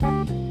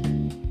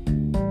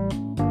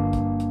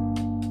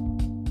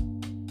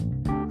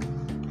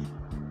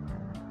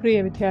പ്രിയ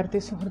വിദ്യാർത്ഥി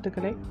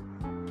സുഹൃത്തുക്കളെ,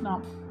 നാം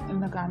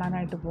ഇന്ന്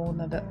കാണാനായിട്ട്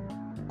പോകുന്നത്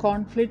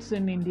conflicts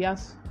in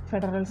India's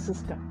federal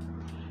system.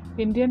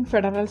 Indian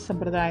federal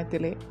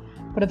സമ്പ്രദായത്തിലെ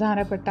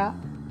പ്രധാനപ്പെട്ട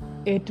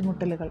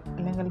ഏറ്റുമുട്ടലുകൾ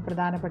അല്ലെങ്കിൽ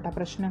പ്രധാനപ്പെട്ട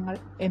പ്രശ്നങ്ങൾ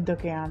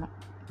എന്തൊക്കെയാണ്,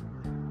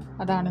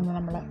 അതാണിന്ന്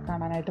നമ്മൾ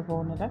കാണാനായിട്ട്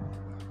പോകുന്നത്.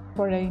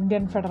 അപ്പോൾ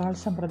ഇന്ത്യൻ ഫെഡറൽ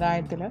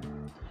സമ്പ്രദായത്തിൽ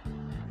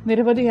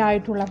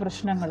നിരവധിയായിട്ടുള്ള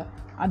പ്രശ്നങ്ങൾ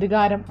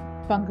അധികാരം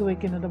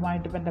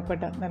പങ്കുവയ്ക്കുന്നതുമായിട്ട്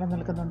ബന്ധപ്പെട്ട്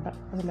നിലനിൽക്കുന്നുണ്ട്.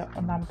 അതിൽ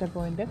ഒന്നാമത്തെ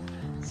point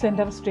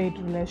centre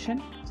state relation,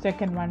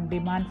 second one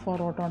demand for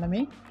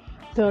autonomy,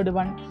 third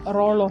one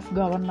role of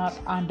governor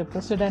and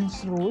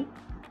പ്രസിഡൻറ്റ്സ് rule,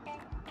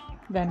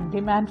 then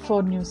demand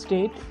for new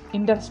state,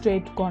 inter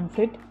state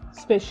conflict,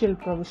 special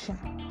provision.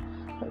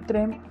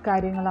 ഇത്രയും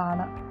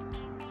കാര്യങ്ങളാണ്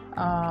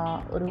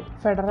ഒരു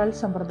ഫെഡറൽ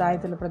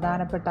സമ്പ്രദായത്തിൽ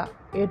പ്രധാനപ്പെട്ട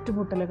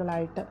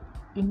ഏറ്റുമുട്ടലുകളായിട്ട്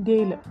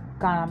ഇന്ത്യയിൽ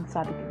കാണാൻ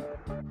സാധിക്കുന്നത്.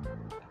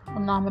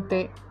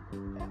 ഒന്നാമത്തെ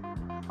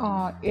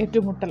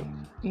ഏറ്റുമുട്ടൽ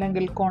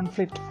അല്ലെങ്കിൽ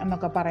കോൺഫ്ലിക്റ്റ്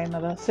എന്നൊക്കെ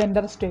പറയുന്നത്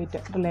സെൻറ്റർ സ്റ്റേറ്റ്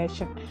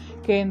റിലേഷൻ,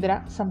 കേന്ദ്ര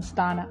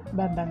സംസ്ഥാന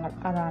ബന്ധങ്ങൾ.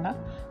 അതാണ്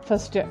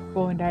ഫസ്റ്റ്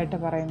പോയിൻ്റായിട്ട്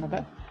പറയുന്നത്.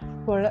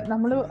 അപ്പോൾ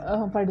നമ്മൾ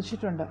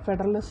പഠിച്ചിട്ടുണ്ട്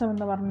ഫെഡറലിസം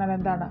എന്ന് പറഞ്ഞാൽ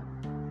എന്താണ്.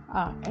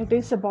 It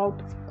is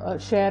about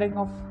sharing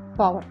of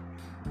power,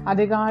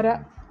 അധികാര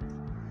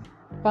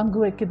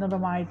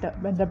പങ്കുവയ്ക്കുന്നതുമായിട്ട്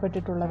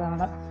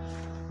ബന്ധപ്പെട്ടിട്ടുള്ളതാണ്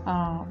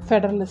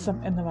ഫെഡറലിസം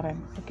എന്ന്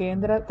പറയുന്നത്.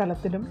 കേന്ദ്ര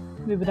തലത്തിലും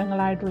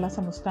വിവിധങ്ങളായിട്ടുള്ള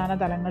സംസ്ഥാന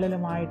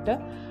തലങ്ങളിലുമായിട്ട്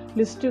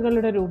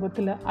ലിസ്റ്റുകളുടെ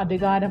രൂപത്തിൽ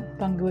അധികാരം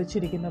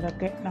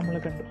പങ്കുവച്ചിരിക്കുന്നതൊക്കെ നമ്മൾ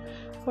കണ്ടു.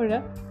 അപ്പോൾ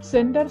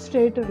സെൻറ്റർ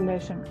സ്റ്റേറ്റ്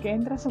റിലേഷൻ,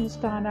 കേന്ദ്ര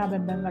സംസ്ഥാന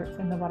ബന്ധങ്ങൾ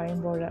എന്ന്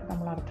പറയുമ്പോൾ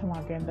നമ്മൾ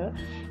അർത്ഥമാക്കേണ്ടത്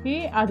ഈ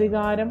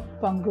അധികാരം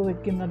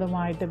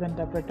പങ്കുവയ്ക്കുന്നതുമായിട്ട്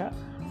ബന്ധപ്പെട്ട്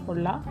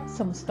ഉള്ള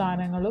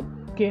സംസ്ഥാനങ്ങളും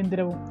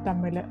കേന്ദ്രവും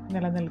തമ്മിൽ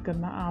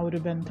നിലനിൽക്കുന്ന ആ ഒരു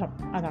ബന്ധം,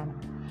 അതാണ്.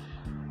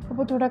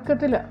 അപ്പോൾ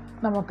തുടക്കത്തിൽ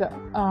നമുക്ക്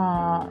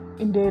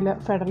ഇന്ത്യയിൽ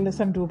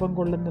ഫെഡറലിസം രൂപം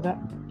കൊള്ളുന്നത്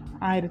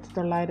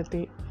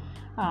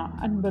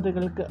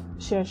 1950-കൾക്ക്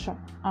ശേഷം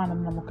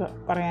ആണെന്ന് നമുക്ക്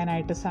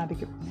പറയാനായിട്ട്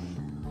സാധിക്കും.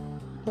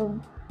 അപ്പം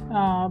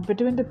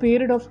between the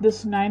period of this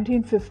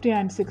 1950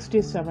 and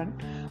 67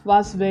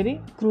 was very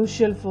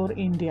crucial for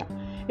India.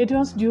 It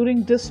was during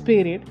this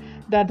period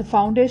that the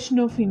foundation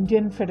of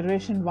Indian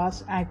Federation was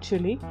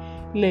actually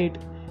laid.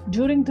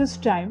 During this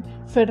time,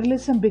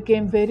 federalism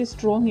became very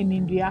strong in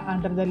India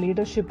under the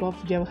leadership of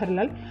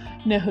Jawaharlal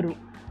Nehru.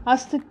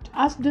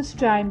 At this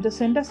time, the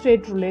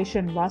center-state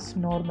relation was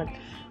normal.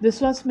 This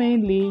was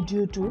mainly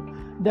due to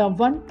the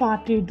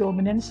one-party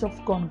dominance of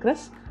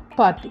Congress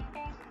party.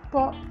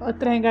 ഇപ്പോൾ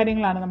ഇത്രയും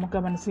കാര്യങ്ങളാണ് നമുക്ക്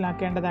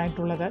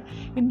മനസ്സിലാക്കേണ്ടതായിട്ടുള്ളത്.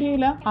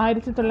 ഇന്ത്യയിൽ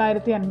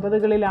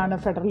 1950-കളിലാണ്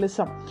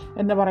federalism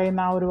എന്ന്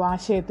പറയുന്ന ആ ഒരു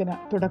ആശയത്തിന്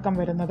തുടക്കം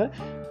വരുന്നത്.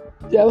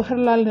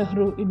 ജവഹർലാൽ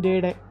നെഹ്റു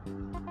ഇന്ത്യയുടെ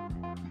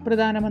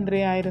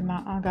പ്രധാനമന്ത്രിയായിരുന്ന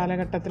ആ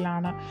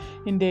കാലഘട്ടത്തിലാണ്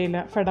ഇന്ത്യയിൽ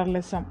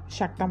ഫെഡറലിസം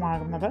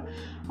ശക്തമാകുന്നത്.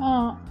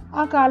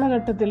 ആ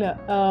കാലഘട്ടത്തിൽ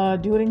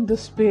during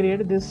this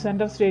period this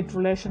centre state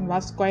relation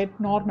was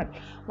quite normal.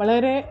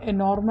 വളരെ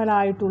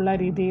നോർമലായിട്ടുള്ള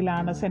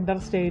രീതിയിലാണ് സെൻറ്റർ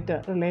സ്റ്റേറ്റ്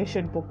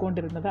റിലേഷൻ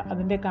പൊയ്ക്കൊണ്ടിരുന്നത്.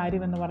 അതിൻ്റെ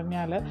കാര്യമെന്ന്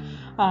പറഞ്ഞാൽ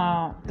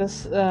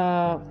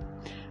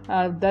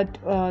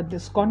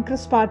this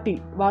Congress party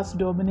was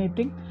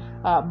dominating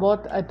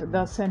both at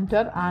the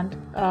center and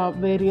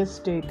various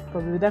state.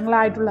 ഇപ്പോൾ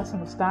വിവിധങ്ങളായിട്ടുള്ള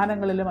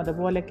സംസ്ഥാനങ്ങളിലും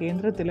അതുപോലെ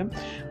കേന്ദ്രത്തിലും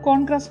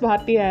കോൺഗ്രസ്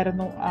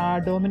പാർട്ടിയായിരുന്നു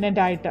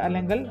ഡോമിനൻ്റ് ആയിട്ട്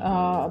അല്ലെങ്കിൽ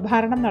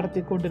ഭരണം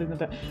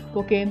നടത്തിക്കൊണ്ടിരുന്നത്.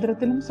 ഇപ്പോൾ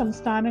കേന്ദ്രത്തിലും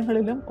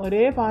സംസ്ഥാനങ്ങളിലും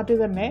ഒരേ പാർട്ടി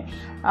തന്നെ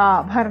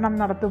ഭരണം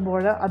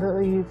നടത്തുമ്പോൾ അത്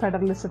ഈ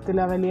ഫെഡറലിസത്തിൽ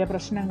വലിയ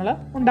പ്രശ്നങ്ങൾ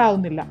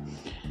ഉണ്ടാവുന്നില്ല.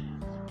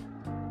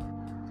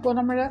 ഇപ്പോൾ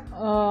നമ്മൾ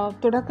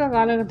തുടക്ക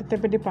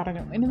കാലഘട്ടത്തെപ്പറ്റി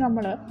പറഞ്ഞു. ഇനി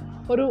നമ്മൾ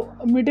ഒരു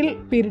മിഡിൽ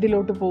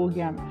പീരീഡിലോട്ട്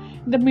പോവുകയാണ്.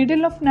 In the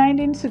middle of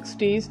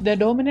 1960s, the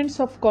dominance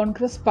of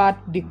Congress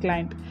party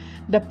declined.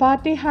 The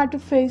party had to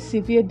face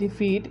severe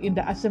defeat in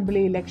the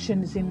assembly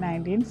elections in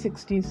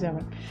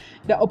 1967.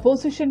 The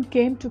opposition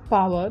came to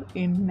power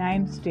in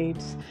 9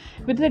 states.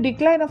 With the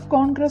decline of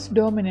Congress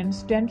dominance,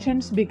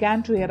 tensions began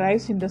to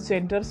arise in the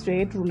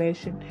center-state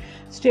relation.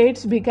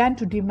 States began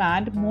to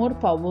demand more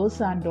powers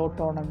and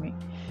autonomy.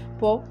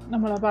 ഇപ്പോൾ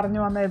നമ്മൾ പറഞ്ഞു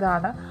വന്ന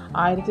ഇതാണ്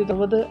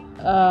 1960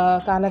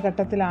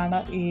 കാലഘട്ടത്തിലാണ്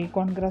ഈ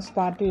കോൺഗ്രസ്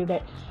പാർട്ടിയുടെ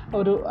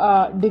ഒരു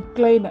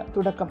decline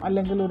തുടക്കം,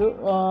 അല്ലെങ്കിൽ ഒരു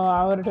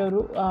അവരുടെ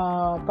ഒരു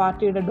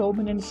പാർട്ടിയുടെ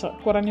ഡോമിനൻസ്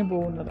കുറഞ്ഞു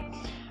പോകുന്നത്.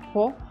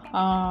 അപ്പോൾ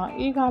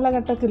ഈ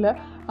കാലഘട്ടത്തിൽ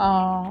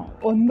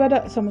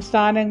 9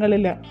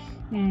 സംസ്ഥാനങ്ങളിൽ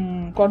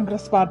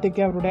കോൺഗ്രസ്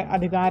പാർട്ടിക്ക് അവരുടെ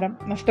അധികാരം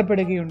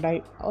നഷ്ടപ്പെടുകയുണ്ടായി.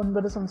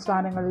 9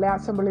 സംസ്ഥാനങ്ങളിലെ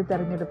അസംബ്ലി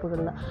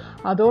തെരഞ്ഞെടുപ്പുകളിൽ.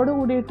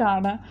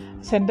 അതോടുകൂടിയിട്ടാണ്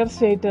സെൻറ്റർ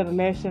സ്റ്റേറ്റ്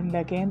റിലേഷനിൽ,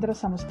 കേന്ദ്ര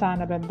സംസ്ഥാന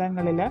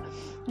ബന്ധങ്ങളിൽ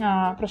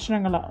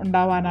പ്രശ്നങ്ങൾ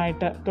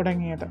ഉണ്ടാവാനായിട്ട്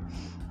തുടങ്ങിയത്.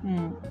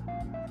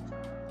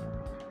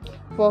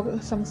 ഇപ്പോൾ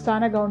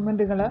സംസ്ഥാന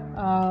ഗവൺമെൻറ്റുകൾ,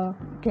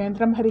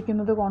 കേന്ദ്രം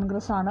ഭരിക്കുന്നത്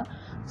കോൺഗ്രസ് ആണ്.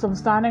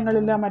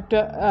 സംസ്ഥാനങ്ങളിൽ മറ്റ്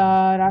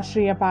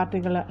രാഷ്ട്രീയ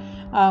പാർട്ടികൾ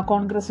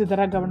കോൺഗ്രസ്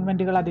ഇതര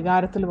ഗവൺമെൻറ്റുകൾ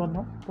അധികാരത്തിൽ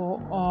വന്നു. അപ്പോൾ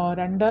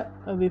രണ്ട്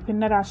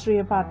വിഭിന്ന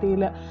രാഷ്ട്രീയ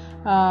പാർട്ടിയിൽ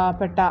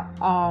പെട്ട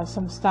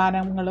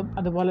സംസ്ഥാനങ്ങളും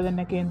അതുപോലെ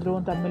തന്നെ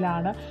കേന്ദ്രവും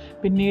തമ്മിലാണ്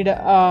പിന്നീട്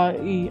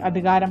ഈ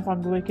അധികാരം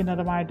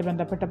പങ്കുവയ്ക്കുന്നതുമായിട്ട്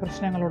ബന്ധപ്പെട്ട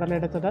പ്രശ്നങ്ങൾ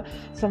ഉടലെടുത്തത്.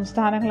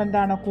 സംസ്ഥാനങ്ങൾ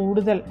എന്താണ്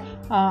കൂടുതൽ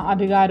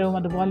അധികാരവും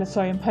അതുപോലെ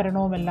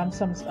സ്വയംഭരണവും എല്ലാം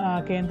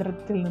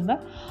കേന്ദ്രത്തിൽ നിന്ന്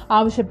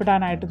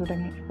ആവശ്യപ്പെടാനായിട്ട്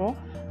തുടങ്ങി. അപ്പോൾ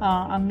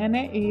അങ്ങനെ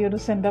ഈ ഒരു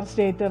സെൻട്രൽ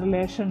സ്റ്റേറ്റ്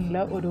റിലേഷനിൽ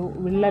ഒരു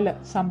വിള്ളൽ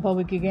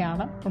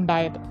സംഭവിക്കുകയാണ്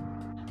ഉണ്ടായത്.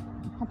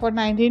 അപ്പോൾ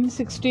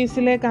 1960s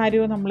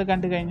കാര്യവും നമ്മൾ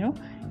കണ്ടു കഴിഞ്ഞു.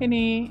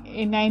 ഇനി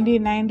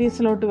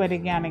 1990s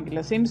വരികയാണെങ്കിൽ,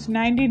 since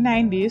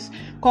 1990s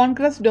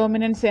Congress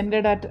dominance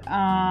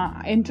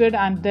entered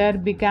and there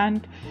began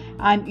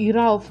an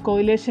era of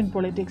coalition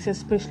politics,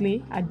 especially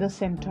at the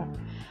center.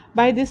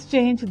 By this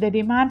change, the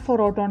demand for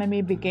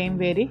autonomy became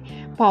very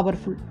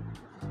powerful.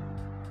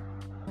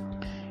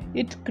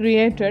 It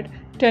created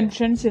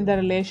tensions in the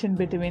relation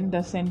between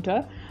the center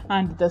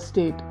and the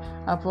state.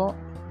 അപ്പോൾ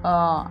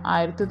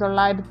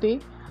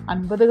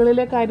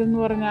 1950കളിലെ കാര്യം എന്ന്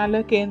പറഞ്ഞാൽ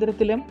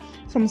കേന്ദ്രത്തിലും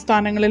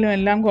സംസ്ഥാനങ്ങളിലും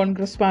എല്ലാം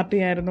കോൺഗ്രസ്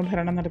പാർട്ടിയായിരുന്നു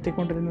ഭരണം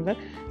നടത്തിക്കൊണ്ടിരുന്നത്.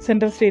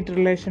 Central state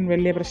relation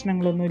വലിയ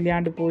പ്രശ്നങ്ങളൊന്നും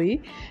ഇല്ലാണ്ട് പോയി.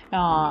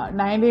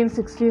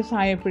 1960s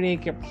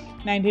ആയപ്പോഴേക്കും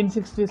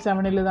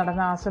 1967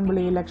 നടന്ന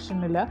അസംബ്ലി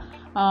ഇലക്ഷനിൽ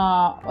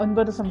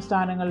 9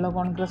 സംസ്ഥാനങ്ങളിൽ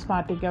കോൺഗ്രസ്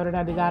പാർട്ടിക്ക് അവരുടെ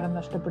അധികാരം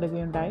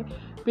നഷ്ടപ്പെടുകയുണ്ടായി.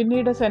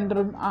 പിന്നീട്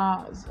സെൻറ്ററും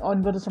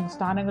 9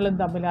 സംസ്ഥാനങ്ങളും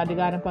തമ്മിൽ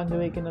അധികാരം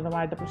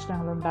പങ്കുവയ്ക്കുന്നതുമായിട്ട്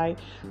പ്രശ്നങ്ങളുണ്ടായി.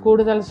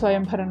 കൂടുതൽ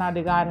സ്വയംഭരണ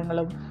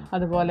അധികാരങ്ങളും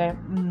അതുപോലെ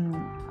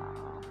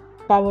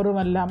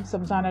പവറുമെല്ലാം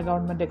സംസ്ഥാന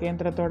ഗവൺമെൻറ്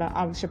കേന്ദ്രത്തോട്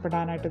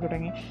ആവശ്യപ്പെടാനായിട്ട്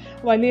തുടങ്ങി.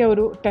 വലിയ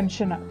ഒരു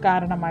ടെൻഷന്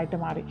കാരണമായിട്ട്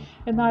മാറി.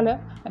 എന്നാൽ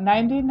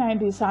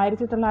 1990s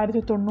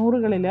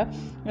 1990കളിൽ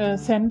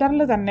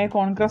സെൻറ്ററിൽ തന്നെ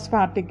കോൺഗ്രസ്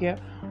പാർട്ടിക്ക്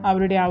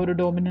അവരുടെ ആ ഒരു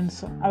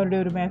ഡോമിനൻസ്, അവരുടെ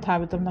ഒരു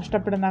മേധാവിത്വം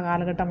നഷ്ടപ്പെടുന്ന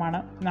കാലഘട്ടമാണ്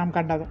നാം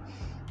കണ്ടത്.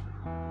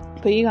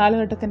 അപ്പോൾ ഈ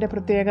കാലഘട്ടത്തിൻ്റെ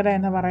പ്രത്യേകത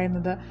എന്ന്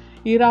പറയുന്നത്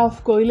ഇറ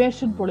ഓഫ്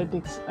കൊയിലേഷൻ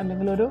പൊളിറ്റിക്സ്,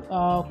 അല്ലെങ്കിൽ ഒരു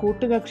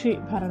കൂട്ടുകക്ഷി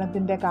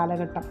ഭരണത്തിൻ്റെ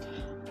കാലഘട്ടം.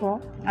 അപ്പോൾ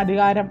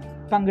അധികാരം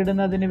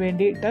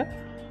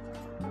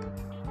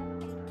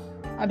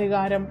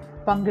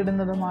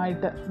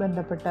പങ്കിടുന്നതുമായിട്ട്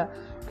ബന്ധപ്പെട്ട്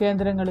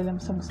കേന്ദ്രങ്ങളിലും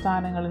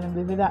സംസ്ഥാനങ്ങളിലും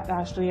വിവിധ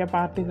രാഷ്ട്രീയ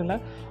പാർട്ടികൾ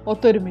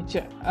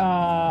ഒത്തൊരുമിച്ച്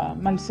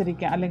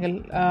മത്സരിക്കുക അല്ലെങ്കിൽ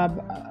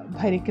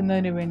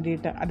ഭരിക്കുന്നതിന്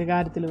വേണ്ടിയിട്ട്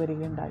അധികാരത്തിൽ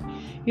വരികയുണ്ടായി.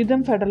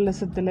 ഇതും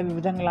ഫെഡറലിസത്തിലെ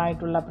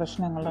വിവിധങ്ങളായിട്ടുള്ള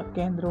പ്രശ്നങ്ങൾ,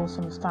 കേന്ദ്രവും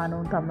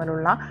സംസ്ഥാനവും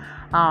തമ്മിലുള്ള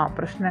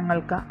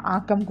പ്രശ്നങ്ങൾക്ക്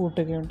ആക്കം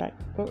കൂട്ടുകയുണ്ടായി.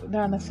 അപ്പോൾ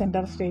ഇതാണ്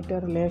സെൻട്രൽ സ്റ്റേറ്റ്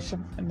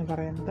റിലേഷൻ എന്ന്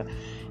പറയുന്നത്.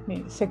 ഇനി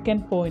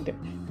second point,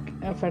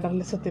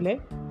 ഫെഡറലിസത്തിലെ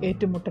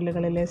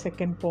ഏറ്റുമുട്ടലുകളിലെ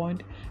second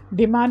point,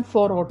 demand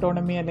for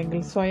autonomy അല്ലെങ്കിൽ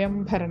സ്വയം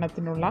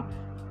ഭരണത്തിനുള്ള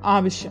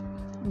ആവശ്യം.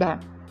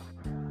 ഇതാണ്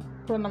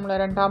ഇപ്പോൾ നമ്മൾ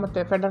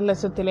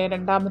ഫെഡറലിസത്തിലെ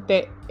രണ്ടാമത്തെ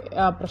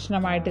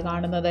പ്രശ്നമായിട്ട്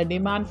കാണുന്നത്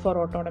ഡിമാൻഡ് ഫോർ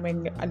ഓട്ടോണമി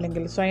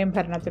അല്ലെങ്കിൽ സ്വയം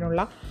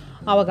ഭരണത്തിനുള്ള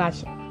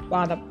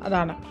വാദം.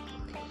 അതാണ്.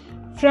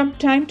 From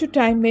time to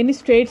time, many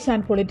states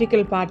and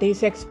political parties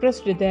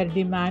expressed their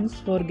demands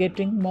for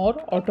getting more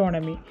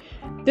autonomy.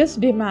 This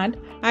demand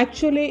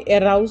actually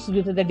arose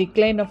with the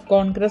decline of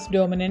Congress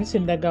dominance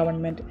in the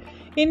government.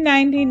 In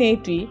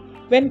 1980,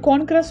 when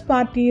Congress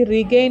party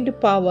regained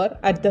power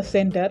at the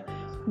center,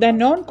 the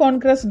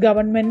non-Congress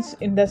governments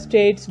in the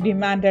states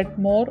demanded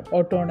more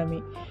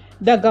autonomy.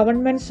 The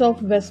governments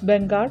of West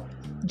Bengal,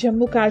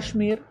 Jammu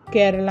Kashmir,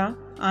 Kerala,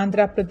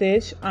 Andhra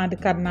Pradesh and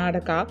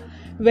Karnataka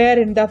were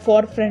in the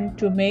forefront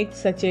to make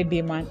such a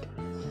demand.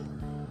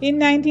 In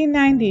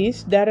 1990s,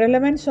 the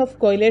relevance of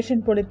coalition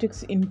politics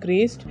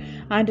increased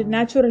and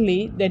naturally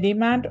the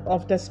demand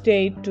of the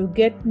state to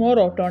get more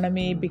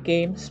autonomy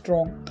became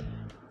strong.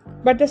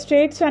 But the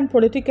states and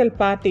political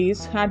parties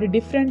had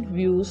different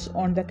views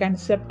on the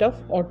concept of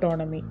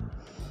autonomy.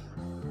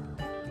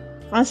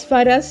 As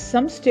far as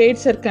some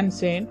states are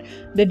concerned,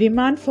 the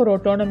demand for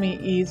autonomy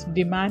is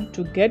demand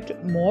to get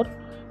more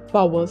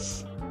powers.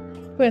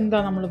 ഇപ്പോൾ എന്താ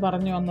നമ്മൾ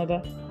പറഞ്ഞു വന്നത്?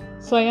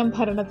 സ്വയം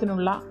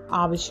ഭരണത്തിനുള്ള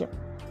ആവശ്യം.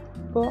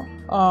 ഇപ്പോൾ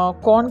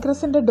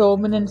കോൺഗ്രസിൻ്റെ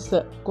dominance,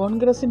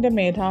 കോൺഗ്രസിൻ്റെ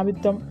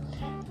മേധാവിത്വം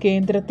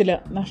കേന്ദ്രത്തിൽ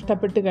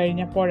നഷ്ടപ്പെട്ട്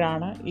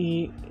കഴിഞ്ഞപ്പോഴാണ് ഈ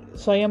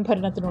സ്വയം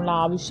ഭരണത്തിനുള്ള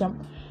ആവശ്യം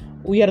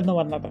ഉയർന്നു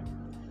വന്നത്.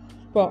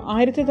 ഇപ്പോൾ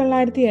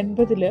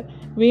 1980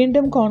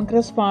 വീണ്ടും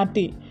കോൺഗ്രസ്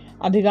പാർട്ടി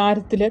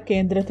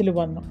കേന്ദ്രത്തിൽ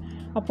വന്നു.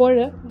 അപ്പോൾ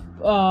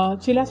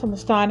ചില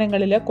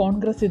സംസ്ഥാനങ്ങളിൽ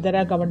കോൺഗ്രസ് ഇതര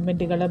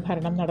ഗവൺമെൻറ്റുകൾ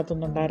ഭരണം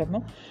നടത്തുന്നുണ്ടായിരുന്നു.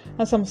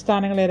 ആ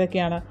സംസ്ഥാനങ്ങൾ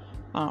ഏതൊക്കെയാണ്?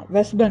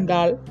 വെസ്റ്റ്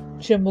ബംഗാൾ,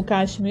 ജമ്മു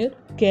കാശ്മീർ,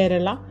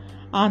 കേരള,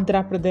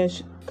 ആന്ധ്രാപ്രദേശ്,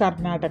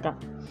 കർണാടക.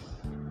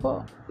 അപ്പോൾ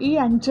ഈ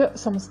 5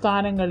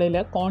 സംസ്ഥാനങ്ങളിൽ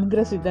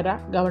കോൺഗ്രസ് ഇതര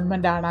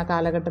ഗവൺമെൻറ്റാണ് ആ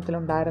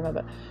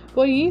കാലഘട്ടത്തിലുണ്ടായിരുന്നത്.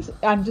 അപ്പോൾ ഈ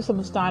 5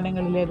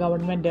 സംസ്ഥാനങ്ങളിലെ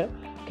ഗവൺമെൻറ്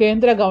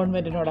കേന്ദ്ര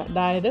ഗവൺമെൻറ്റിനോട്,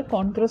 അതായത്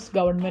കോൺഗ്രസ്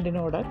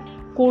ഗവൺമെൻറ്റിനോട്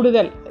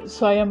കൂടുതൽ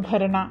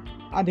സ്വയംഭരണ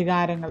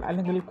അധികാരങ്ങൾ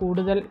അല്ലെങ്കിൽ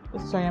കൂടുതൽ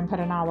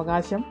സ്വയംഭരണ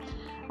അവകാശം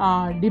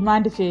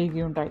ഡിമാൻഡ്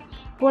ചെയ്യുകയുണ്ടായി.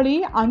 അപ്പോൾ ഈ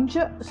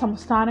 5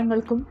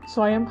 സംസ്ഥാനങ്ങൾക്കും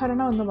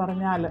സ്വയംഭരണം എന്ന്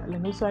പറഞ്ഞാൽ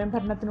അല്ലെങ്കിൽ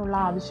സ്വയംഭരണത്തിനുള്ള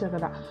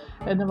ആവശ്യകത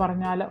എന്ന്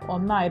പറഞ്ഞാൽ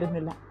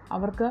ഒന്നായിരുന്നില്ല.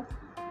 അവർക്ക്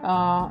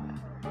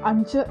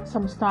 5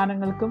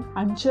 സംസ്ഥാനങ്ങൾക്കും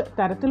 5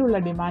 തരത്തിലുള്ള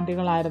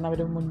ഡിമാൻഡുകളായിരുന്നു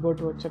അവർ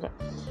മുൻപോട്ട് വച്ചത്.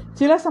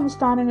 ചില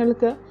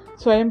സംസ്ഥാനങ്ങൾക്ക്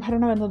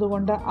സ്വയംഭരണം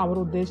എന്നതുകൊണ്ട് അവർ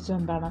ഉദ്ദേശിച്ചത്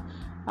എന്താണ്?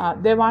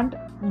 ദേ വാണ്ട്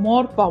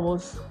മോർ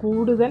പവേഴ്സ്,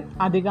 കൂടുതൽ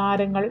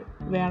അധികാരങ്ങൾ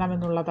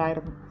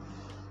വേണമെന്നുള്ളതായിരുന്നു.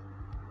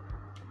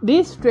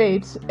 These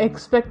states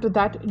expect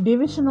that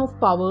division of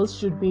powers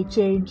should be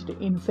changed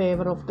in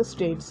favor of the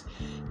states.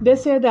 They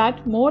say that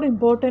more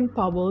important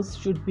powers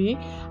should be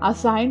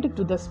assigned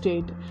to the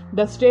state.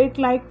 The state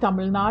like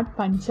Tamil Nadu,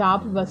 Punjab,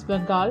 West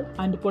Bengal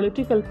and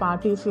political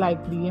parties like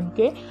DMK,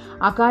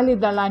 Akali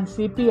Dal and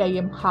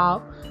CPIM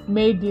have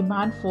made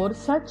demand for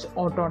such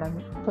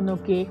autonomy. അപ്പോൾ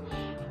നോക്കിയേ,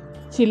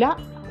 ചില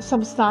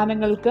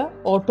സംസ്ഥാനങ്ങൾക്ക്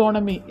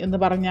autonomy എന്ന്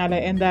പറഞ്ഞാൽ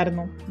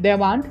എന്തായിരുന്നു? ദേ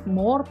want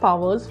more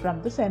powers from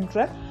the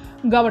central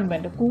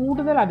government,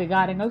 കൂടുതൽ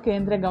അധികാരങ്ങൾ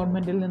കേന്ദ്ര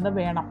ഗവൺമെൻറ്റിൽ നിന്ന്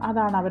വേണം.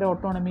 അതാണ് അവർ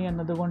ഓട്ടോണമി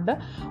എന്നതുകൊണ്ട്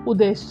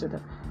ഉദ്ദേശിച്ചത്.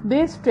 ദേ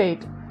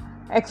state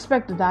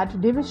expect that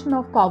division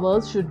of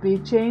powers should be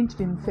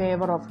changed in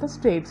favour of the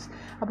States.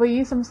 അപ്പോൾ ഈ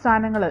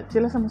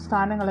ചില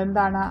സംസ്ഥാനങ്ങൾ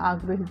എന്താണ്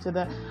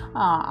ആഗ്രഹിച്ചത്?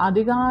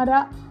 അധികാര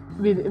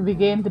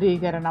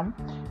വികേന്ദ്രീകരണം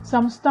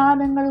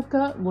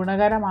സംസ്ഥാനങ്ങൾക്ക്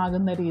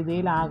ഗുണകരമാകുന്ന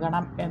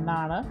രീതിയിലാകണം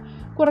എന്നാണ്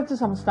കുറച്ച്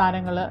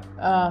സംസ്ഥാനങ്ങൾ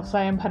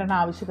സ്വയംഭരണ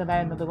ആവശ്യകത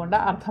എന്നതുകൊണ്ട്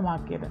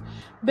അർത്ഥമാക്കിയത്.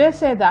 They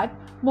say that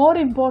more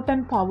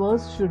important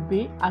powers should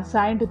be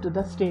assigned to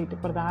the state.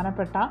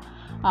 പ്രധാനപ്പെട്ട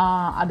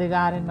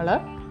അധികാരങ്ങൾ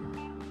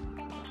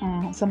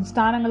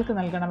സംസ്ഥാനങ്ങൾക്ക്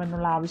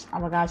നൽകണമെന്നുള്ള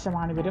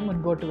അവകാശമാണ് ഇവർ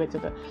മുൻപോട്ട്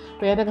വെച്ചത്.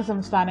 ഏതൊക്കെ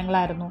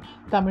സംസ്ഥാനങ്ങളായിരുന്നു?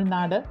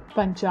 തമിഴ്നാട്,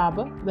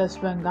 പഞ്ചാബ്,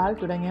 വെസ്റ്റ് ബംഗാൾ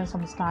തുടങ്ങിയ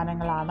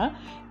സംസ്ഥാനങ്ങളാണ്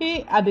ഈ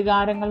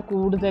അധികാരങ്ങൾ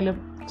കൂടുതലും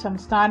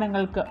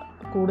സംസ്ഥാനങ്ങൾക്ക്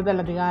കൂടുതൽ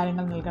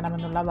അധികാരങ്ങൾ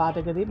നൽകണമെന്നുള്ള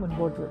വാദഗതി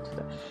മുൻപോട്ട്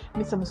വെച്ചത്.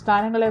 ഇനി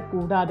സംസ്ഥാനങ്ങളെ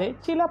കൂടാതെ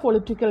ചില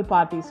പൊളിറ്റിക്കൽ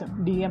പാർട്ടീസും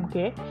DMK,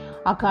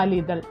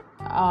 അകാലിദൾ,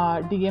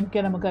 DMK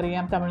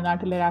നമുക്കറിയാം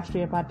തമിഴ്നാട്ടിലെ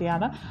രാഷ്ട്രീയ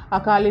പാർട്ടിയാണ്.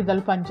 അകാലിദൾ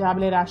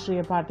പഞ്ചാബിലെ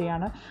രാഷ്ട്രീയ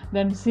പാർട്ടിയാണ്.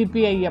 Then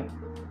CPIM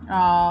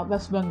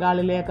west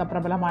ബംഗാളിലെയൊക്കെ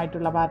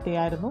പ്രബലമായിട്ടുള്ള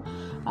പാർട്ടിയായിരുന്നു.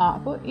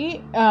 അപ്പോൾ ഈ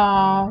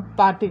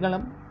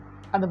പാർട്ടികളും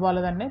അതുപോലെ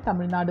തന്നെ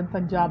തമിഴ്നാടും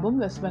പഞ്ചാബും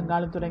വെസ്റ്റ്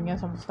ബംഗാളും തുടങ്ങിയ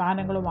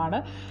സംസ്ഥാനങ്ങളുമാണ്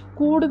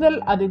കൂടുതൽ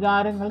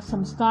അധികാരങ്ങൾ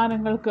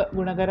സംസ്ഥാനങ്ങൾക്ക്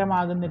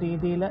ഗുണകരമാകുന്ന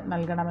രീതിയിൽ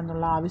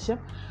നൽകണമെന്നുള്ള ആവശ്യം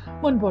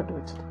മുൻപോട്ട്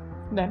വെച്ചത്.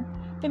 ദെൻ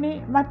ഇനി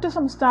മറ്റു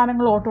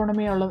സംസ്ഥാനങ്ങൾ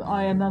ഓട്ടോണമി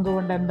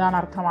എന്നതുകൊണ്ട് എന്താണ്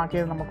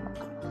അർത്ഥമാക്കിയത് നമുക്ക്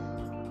നോക്കാം.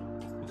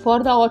 For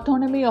the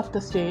autonomy of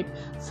the state,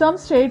 some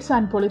states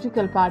and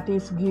political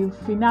parties give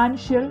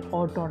financial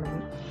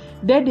autonomy.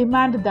 They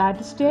demand that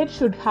states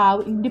should have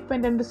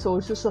independent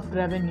sources of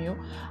revenue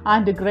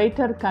and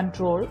greater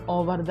control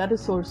over the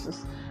resources.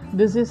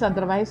 This is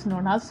otherwise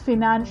known as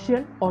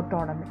financial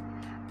autonomy.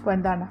 അപ്പോൾ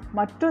എന്താണ്?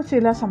 മറ്റു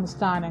ചില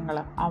സംസ്ഥാനങ്ങൾ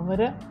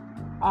അവർ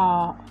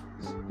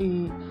ഈ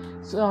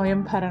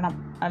സ്വയംഭരണം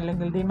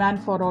അല്ലെങ്കിൽ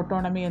demand for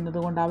autonomy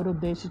എന്നതുകൊണ്ട് അവർ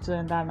ഉദ്ദേശിച്ചത്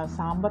എന്താണ്?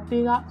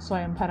 സാമ്പത്തിക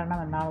സ്വയംഭരണം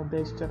എന്നാണ്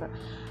ഉദ്ദേശിച്ചത്.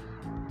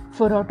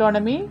 For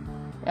autonomy,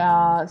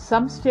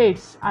 some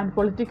states and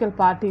political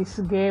parties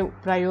gave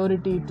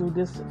priority to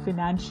this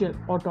financial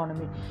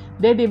autonomy.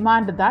 They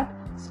demand that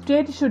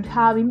states should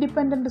have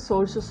independent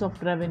sources of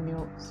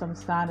revenue.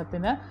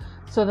 സംസ്ഥാനത്തിന്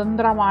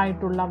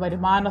സ്വതന്ത്രമായിട്ടുള്ള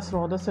വരുമാന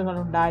സ്രോതസ്സുകൾ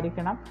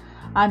ഉണ്ടായിരിക്കണം.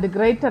 And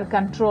greater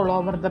control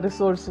over the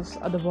resources,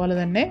 അതുപോലെ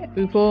തന്നെ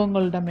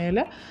വിഭവങ്ങളുടെ മേൽ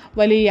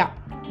വലിയ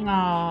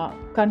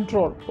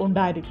കൺട്രോൾ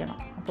ഉണ്ടായിരിക്കണം.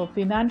 അപ്പോൾ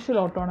ഫിനാൻഷ്യൽ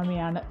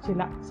ഓട്ടോണമിയാണ്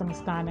ചില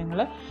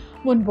സംസ്ഥാനങ്ങൾ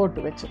മുൻപോട്ട്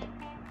വെച്ചത്.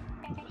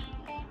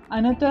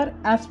 Another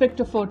aspect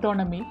of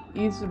autonomy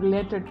is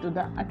related to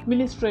the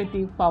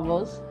administrative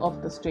powers of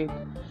the state.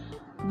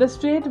 The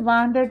state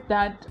wanted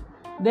that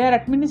their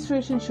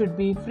administration should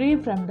be free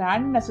from the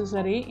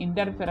unnecessary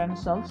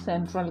interference of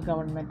central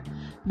government.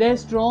 They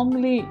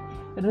strongly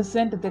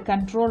resent the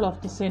control of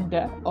the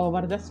center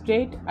over the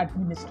state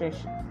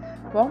administration.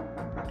 അപ്പോൾ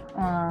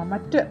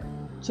മറ്റ്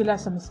ചില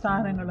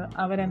സംസ്ഥാനങ്ങൾ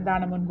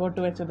അവരെന്താണ് മുൻപോട്ട്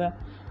വെച്ചത്?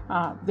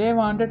 they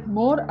wanted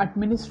more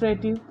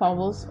administrative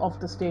powers of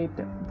the state.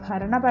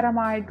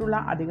 ഭരണപരമായിട്ടുള്ള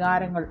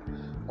അധികാരങ്ങൾ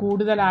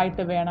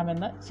കൂടുതലായിട്ട്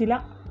വേണമെന്ന് ചില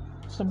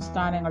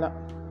സംസ്ഥാനങ്ങൾ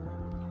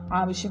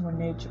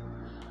ആവശ്യമുന്നയിച്ചു.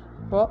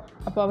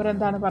 അപ്പോൾ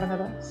അവരെന്താണ്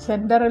പറഞ്ഞത്?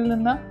 സെൻറ്ററിൽ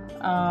നിന്ന്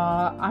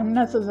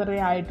അൺനെസസറി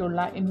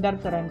ആയിട്ടുള്ള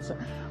ഇൻ്റർഫറൻസ്,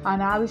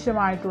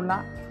 അനാവശ്യമായിട്ടുള്ള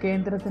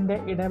കേന്ദ്രത്തിൻ്റെ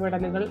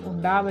ഇടപെടലുകൾ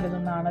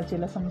ഉണ്ടാവരുതെന്നാണ്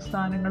ചില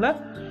സംസ്ഥാനങ്ങൾ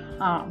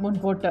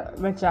മുൻപോട്ട്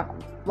വെച്ച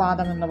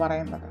വാദമെന്ന്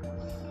പറയുന്നത്.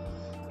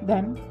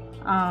 Then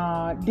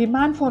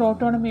demand for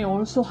autonomy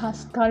also has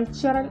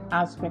cultural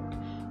aspect.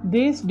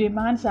 These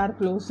demands are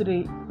closely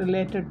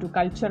related to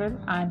cultural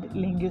and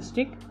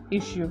linguistic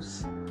issues.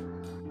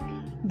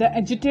 The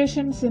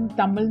agitations in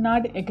Tamil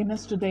Nadu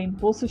against the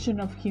imposition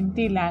of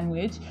Hindi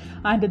language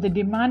and the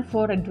demand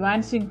for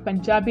advancing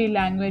Punjabi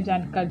language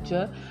and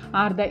culture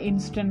are the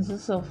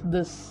instances of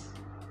this.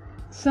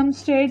 Some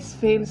states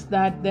feels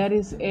that there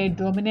is a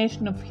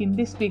domination of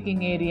Hindi-speaking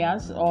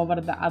areas over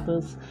the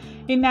others.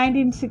 In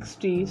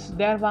 1960s,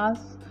 there was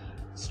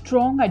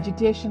strong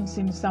agitations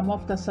in some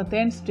of the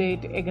southern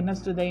states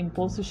against the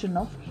imposition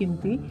of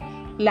Hindi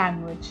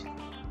language.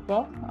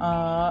 അപ്പോൾ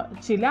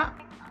ചില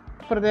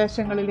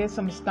പ്രദേശങ്ങളിലെ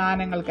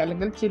സംസ്ഥാനങ്ങൾക്ക്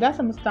അല്ലെങ്കിൽ ചില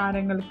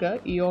സംസ്ഥാനങ്ങൾക്ക്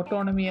ഈ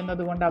autonomy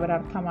എന്നതുകൊണ്ട്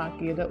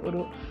അവരർത്ഥമാക്കിയത്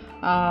ഒരു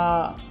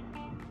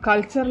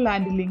കൾച്ചറൽ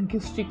ആൻഡ്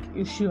ലിംഗ്വിസ്റ്റിക്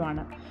ഇഷ്യൂ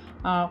ആണ്.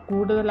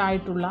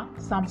 കൂടുതലായിട്ടുള്ള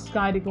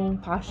സാംസ്കാരികവും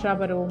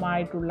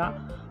ഭാഷാപരവുമായിട്ടുള്ള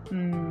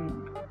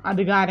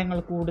അധികാരങ്ങൾ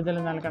കൂടുതൽ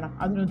നൽകണം.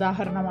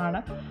 അതിനുദാഹരണമാണ്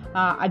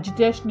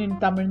agitation in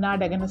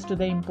Tamil Nadu against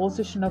the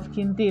imposition of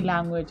Hindi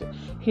language.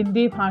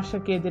 Hindi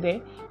ഭാഷയ്ക്കെതിരെ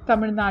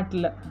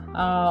തമിഴ്നാട്ടിൽ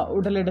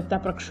ഉടലെടുത്ത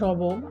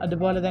പ്രക്ഷോഭവും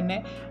അതുപോലെ തന്നെ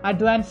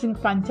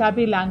advancing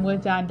Punjabi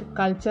language and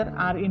culture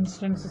are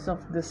instances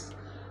of this.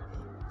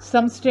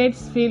 Some states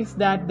feels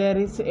that there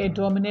is a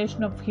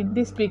domination of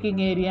Hindi speaking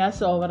areas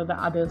over the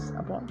others.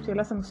 അപ്പോൾ ചില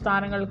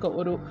സംസ്ഥാനങ്ങൾക്ക്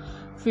ഒരു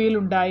ഫീൽ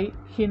ഉണ്ടായി,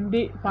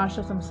 ഹിന്ദി ഭാഷ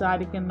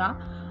സംസാരിക്കുന്ന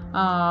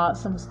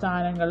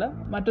സംസ്ഥാനങ്ങൾ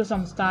മറ്റു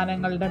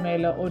സംസ്ഥാനങ്ങളുടെ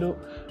മേൽ ഒരു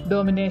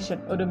ഡോമിനേഷൻ,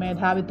 ഒരു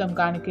മേധാവിത്വം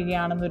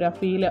കാണിക്കുകയാണെന്നൊരു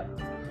ഫീല്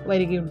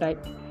വരികയുണ്ടായി.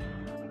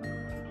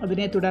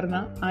 അതിനെ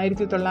തുടർന്ന്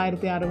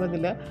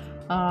 1960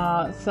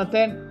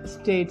 സതേൺ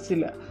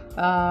സ്റ്റേറ്റ്സിൽ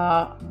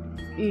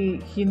ഈ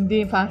ഹിന്ദി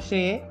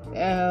ഭാഷയെ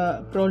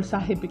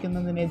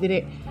പ്രോത്സാഹിപ്പിക്കുന്നതിനെതിരെ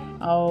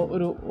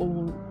ഒരു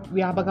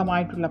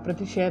വ്യാപകമായിട്ടുള്ള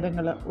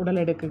പ്രതിഷേധങ്ങൾ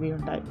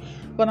ഉടലെടുക്കുകയുണ്ടായി.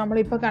 അപ്പോൾ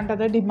നമ്മളിപ്പോൾ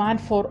കണ്ടത്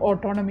ഡിമാൻഡ് ഫോർ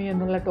ഓട്ടോണമി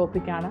എന്നുള്ള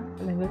ടോപ്പിക്കാണ്,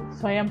 അല്ലെങ്കിൽ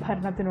സ്വയം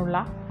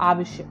ഭരണത്തിനുള്ള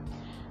ആവശ്യം.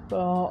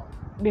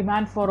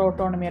 ഡിമാൻഡ് ഫോർ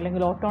ഓട്ടോണമി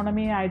അല്ലെങ്കിൽ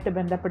ഓട്ടോണമിയായിട്ട്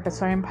ബന്ധപ്പെട്ട്,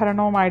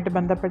 സ്വയംഭരണവുമായിട്ട്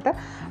ബന്ധപ്പെട്ട്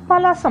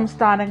പല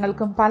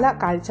സംസ്ഥാനങ്ങൾക്കും പല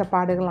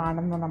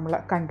കാഴ്ചപ്പാടുകളാണെന്ന് നമ്മൾ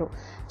കണ്ടു.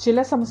 ചില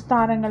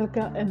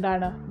സംസ്ഥാനങ്ങൾക്ക്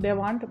എന്താണ്, they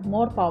want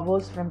more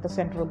powers from the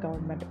central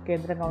government,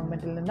 കേന്ദ്ര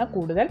ഗവൺമെൻറ്റിൽ നിന്ന്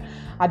കൂടുതൽ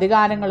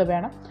അധികാരങ്ങൾ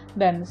വേണം.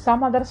 Then some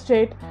other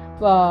state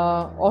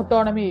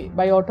autonomy,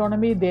 by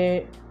autonomy they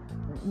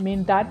mean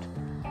that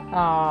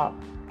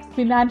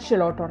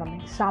financial autonomy,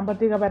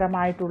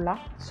 സാമ്പത്തികപരമായിട്ടുള്ള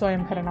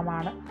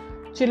സ്വയംഭരണമാണ്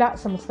ചില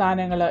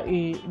സംസ്ഥാനങ്ങൾ ഈ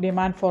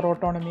ഡിമാൻഡ് ഫോർ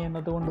ഓട്ടോണമി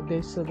എന്നതുകൊണ്ട്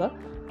ഉദ്ദേശിച്ചത്.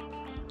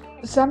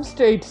 Some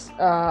States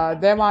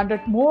they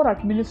wanted more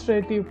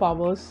administrative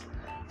powers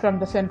from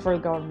the central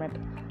government.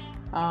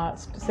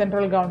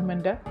 Central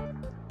government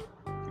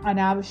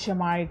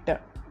അനാവശ്യമായിട്ട്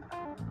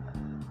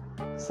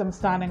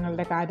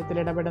സംസ്ഥാനങ്ങളുടെ കാര്യത്തിൽ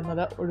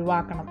ഇടപെടുന്നത്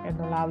ഒഴിവാക്കണം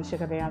എന്നുള്ള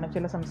ആവശ്യകതയാണ്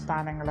ചില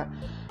സംസ്ഥാനങ്ങൾ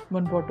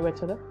മുൻപോട്ട്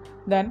വെച്ചത്.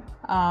 Then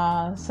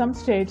some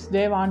States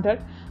they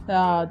wanted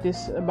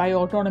this by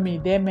autonomy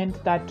they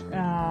മെന്റ് that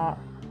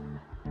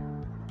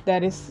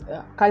there is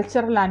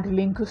cultural and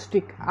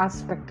linguistic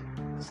aspect,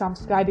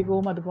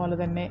 സാംസ്കാരികവും അതുപോലെ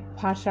തന്നെ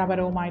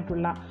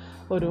ഭാഷാപരവുമായിട്ടുള്ള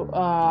ഒരു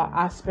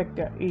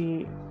ആസ്പെക്റ്റ് ഈ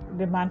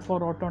ഡിമാൻഡ്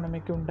ഫോർ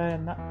ഓട്ടോണമിക്കുണ്ട്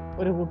എന്ന്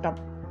ഒരു കൂട്ടം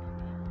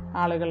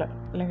ആളുകൾ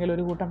അല്ലെങ്കിൽ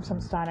ഒരു കൂട്ടം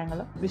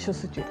സംസ്ഥാനങ്ങൾ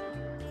വിശ്വസിച്ചു.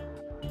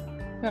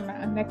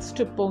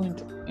 Next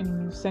point in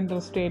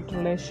central state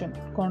relation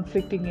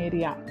conflicting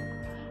area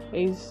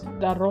is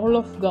the role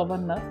of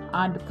governor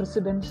and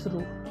precedence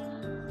rule.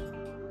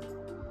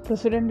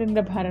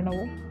 പ്രസിഡൻറ്റിൻ്റെ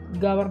ഭരണവും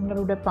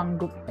ഗവർണറുടെ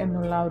പങ്കും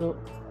എന്നുള്ള ഒരു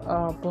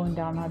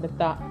പോയിൻ്റാണ്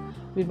അടുത്ത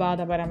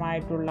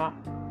വിവാദപരമായിട്ടുള്ള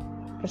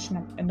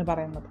പ്രശ്നം എന്ന്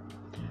പറയുന്നത്.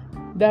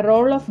 The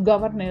role of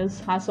governors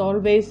has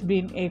always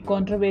been a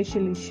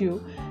controversial issue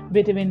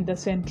between the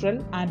central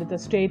and the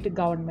state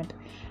government.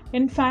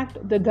 In fact,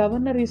 the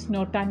governor is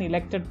not an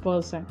elected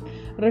person.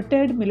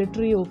 Retired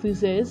military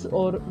officers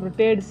or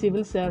retired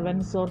civil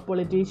servants or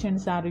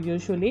politicians are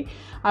usually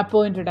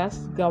appointed as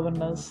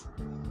governors.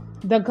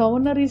 The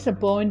governor is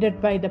appointed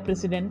by the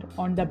president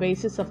on the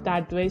basis of the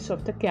advice of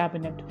the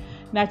cabinet.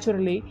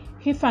 Naturally,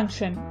 he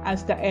functions as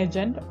the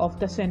agent of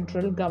the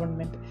central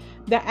government.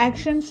 The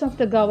actions of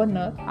the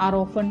governor are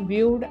often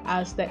viewed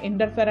as the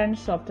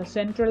interference of the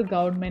central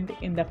government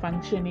in the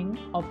functioning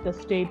of the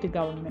state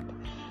government.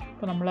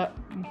 ഇപ്പോൾ നമ്മൾ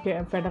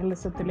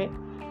ഫെഡറലിസത്തിലെ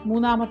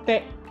മൂന്നാമത്തെ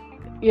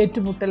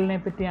ഏറ്റുമുട്ടലിനെ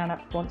പറ്റിയാണ്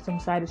ഇപ്പോൾ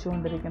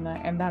സംസാരിച്ചുകൊണ്ടിരിക്കുന്നത്.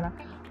 എന്താണ്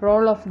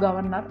role of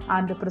governor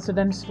and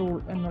precedence rule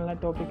എന്നുള്ള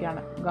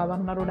ടോപ്പിക്കാണ്.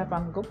 ഗവർണറുടെ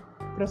പങ്കും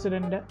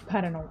പ്രസിഡന്റ്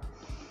ഭരണവും.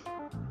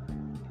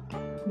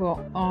 അപ്പോൾ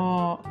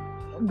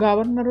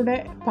ഗവർണറുടെ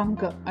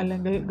പങ്ക്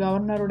അല്ലെങ്കിൽ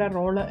ഗവർണറുടെ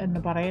റോള് എന്ന്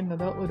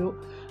പറയുന്നത് ഒരു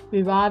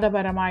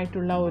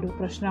വിവാദപരമായിട്ടുള്ള ഒരു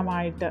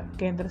പ്രശ്നമായിട്ട്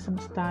കേന്ദ്ര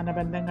സംസ്ഥാന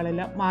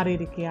ബന്ധങ്ങളിൽ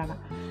മാറിയിരിക്കുകയാണ്.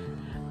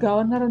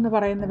 ഗവർണർ എന്ന്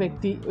പറയുന്ന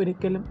വ്യക്തി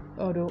ഒരിക്കലും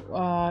ഒരു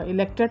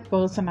ഇലക്റ്റഡ്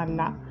പേഴ്സൺ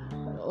അല്ല.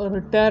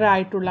 റിട്ടയർ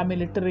ആയിട്ടുള്ള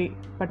മിലിറ്ററി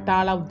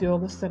പട്ടാള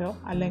ഉദ്യോഗസ്ഥരോ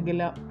അല്ലെങ്കിൽ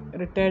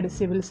retired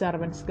civil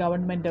servants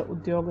government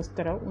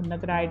ഉദ്യോഗസ്ഥരോ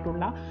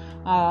ഉന്നതരായിട്ടുള്ള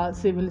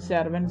civil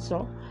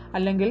സർവൻസോ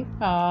അല്ലെങ്കിൽ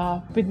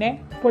പിന്നെ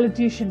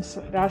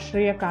പൊളിറ്റീഷ്യൻസ്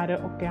രാഷ്ട്രീയക്കാരോ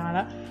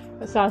ഒക്കെയാണ്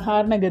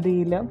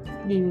സാധാരണഗതിയിൽ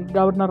ഈ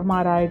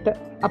ഗവർണർമാരായിട്ട്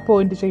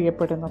അപ്പോയിൻറ്റ്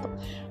ചെയ്യപ്പെടുന്നത്.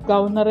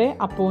 ഗവർണറെ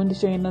അപ്പോയിൻറ്റ്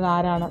ചെയ്യുന്നത്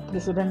ആരാണ്?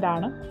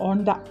 പ്രസിഡൻ്റാണ്. On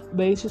the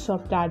basis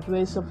of the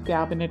advice of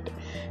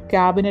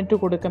cabinet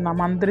കൊടുക്കുന്ന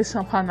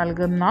മന്ത്രിസഭ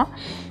നൽകുന്ന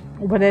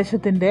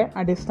ഉപദേശത്തിൻ്റെ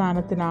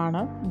അടിസ്ഥാനത്തിലാണ്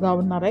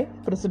ഗവർണറെ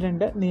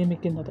പ്രസിഡന്റ്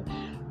നിയമിക്കുന്നത്.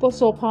 അപ്പോൾ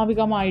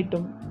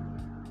സ്വാഭാവികമായിട്ടും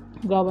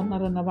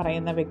ഗവർണർ എന്ന്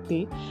പറയുന്ന വ്യക്തി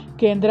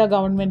കേന്ദ്ര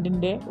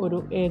ഗവൺമെൻറ്റിൻ്റെ ഒരു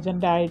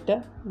ഏജൻ്റായിട്ട്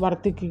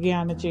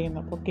വർത്തിക്കുകയാണ്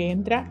ചെയ്യുന്നത്. അപ്പോൾ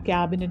കേന്ദ്ര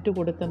ക്യാബിനറ്റ്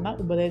കൊടുക്കുന്ന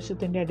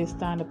ഉപദേശത്തിൻ്റെ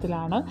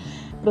അടിസ്ഥാനത്തിലാണ്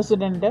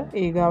പ്രസിഡന്റ്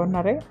ഈ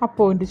ഗവർണറെ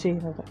അപ്പോയിൻറ്റ്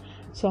ചെയ്യുന്നത്.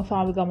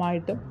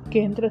 സ്വാഭാവികമായിട്ടും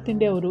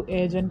കേന്ദ്രത്തിൻ്റെ ഒരു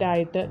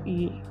ഏജൻ്റായിട്ട് ഈ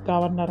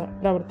ഗവർണർ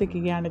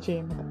പ്രവർത്തിക്കുകയാണ്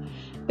ചെയ്യുന്നത്.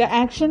 The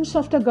actions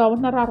of the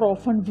governor are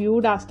often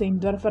viewed as the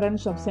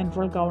interference of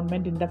central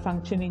government in the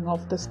functioning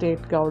of the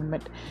state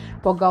government.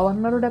 അപ്പോൾ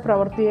ഗവർണറുടെ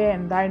പ്രവൃത്തിയെ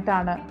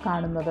എന്തായിട്ടാണ്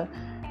കാണുന്നത്?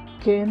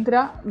 കേന്ദ്ര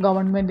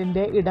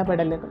ഗവൺമെൻറ്റിൻ്റെ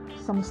ഇടപെടലുകൾ,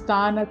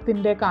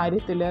 സംസ്ഥാനത്തിൻ്റെ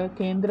കാര്യത്തിൽ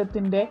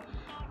കേന്ദ്രത്തിൻ്റെ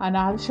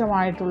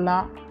അനാവശ്യമായിട്ടുള്ള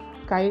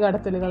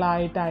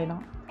കൈകടത്തലുകളായിട്ടാണ്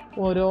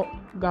ഓരോ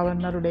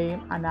ഗവർണറുടെയും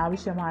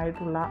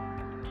അനാവശ്യമായിട്ടുള്ള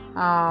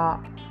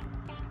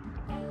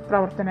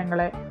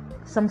പ്രവർത്തനങ്ങളെ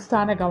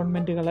സംസ്ഥാന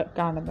ഗവൺമെൻറ്റുകൾ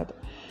കാണുന്നത്.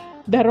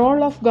 The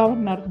role of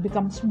governor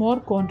becomes more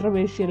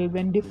controversial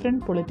when different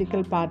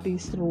political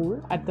parties rule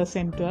at the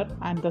center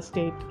and the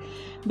state.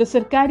 The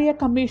Sarkaria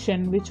Commission,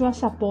 which was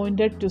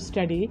appointed to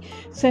study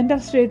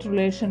center-state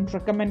relations,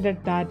 recommended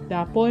that the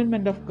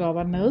appointment of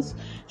governors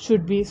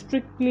should be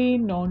strictly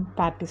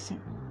non-partisan.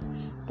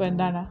 അപ്പോൾ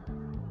എന്താണ്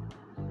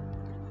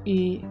ഈ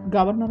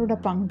ഗവർണറുടെ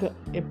പങ്ക്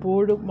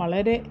എപ്പോഴും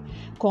വളരെ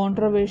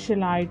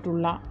controversial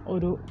ആയിട്ടുള്ള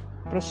ഒരു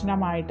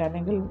പ്രശ്നമായിട്ട്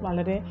അല്ലെങ്കിൽ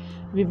വളരെ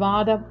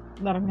വിവാദം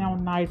നിറഞ്ഞ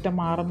ഒന്നായിട്ട്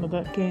മാറുന്നത്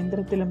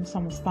കേന്ദ്രത്തിലും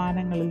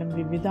സംസ്ഥാനങ്ങളിലും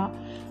വിവിധ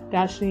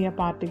രാഷ്ട്രീയ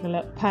പാർട്ടികൾ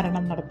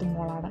ഭരണം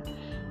നടത്തുമ്പോഴാണ്.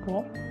 അപ്പോൾ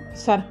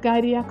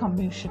സർക്കാരിയ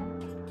കമ്മീഷൻ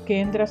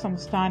കേന്ദ്ര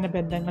സംസ്ഥാന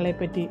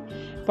ബന്ധങ്ങളെപ്പറ്റി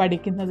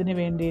പഠിക്കുന്നതിന്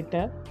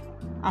വേണ്ടിയിട്ട്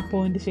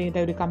അപ്പോയിൻ്റ് ചെയ്ത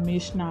ഒരു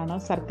കമ്മീഷനാണ്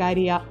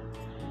സർക്കാരിയ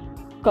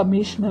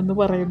കമ്മീഷൻ എന്ന്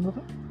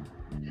പറയുന്നത്.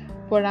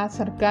 അപ്പോൾ ആ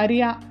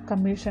സർക്കാരിയ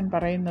കമ്മീഷൻ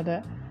പറയുന്നത്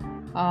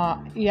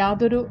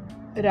യാതൊരു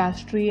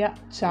രാഷ്ട്രീയ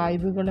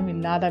ചായ്വുകളും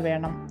ഇല്ലാതെ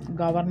വേണം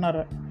ഗവർണർ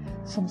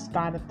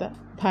സംസ്ഥാനത്ത്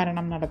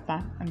ഭരണം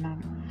നടത്താൻ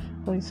എന്നാണ്.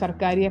 അപ്പോൾ ഈ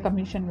സർക്കാരിയ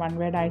കമ്മീഷൻ വൺ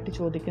വേർഡായിട്ട്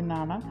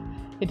ചോദിക്കുന്നതാണ്.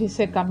 It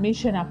is A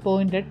commission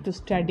appointed to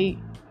study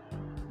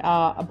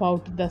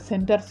about the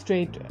centre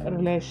state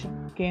relation,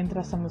 കേന്ദ്ര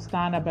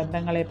സംസ്ഥാന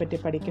ബന്ധങ്ങളെപ്പറ്റി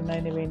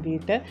പഠിക്കുന്നതിന്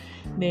വേണ്ടിയിട്ട്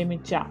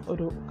നിയമിച്ച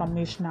ഒരു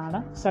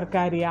കമ്മീഷനാണ്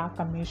സർക്കാരിയ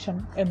കമ്മീഷൻ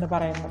എന്ന്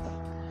പറയുന്നത്.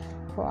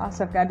 അപ്പോൾ ആ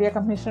സർക്കാരിയ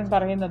കമ്മീഷൻ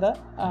പറയുന്നത്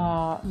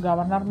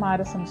ഗവർണർമാർ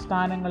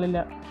സംസ്ഥാനങ്ങളിൽ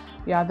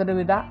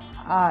യാതൊരുവിധ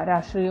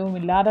രാഷ്ട്രീയവും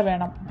ഇല്ലാതെ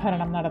വേണം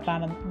ഭരണം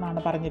നടത്താനെന്നാണ്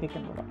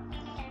പറഞ്ഞിരിക്കുന്നത്.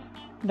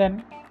 ദെൻ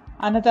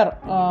അനദർ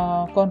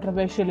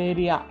കോൺട്രവേഴ്ഷ്യൽ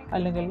ഏരിയ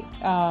അല്ലെങ്കിൽ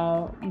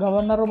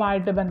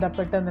ഗവർണറുമായിട്ട്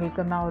ബന്ധപ്പെട്ട്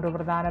നിൽക്കുന്ന ഒരു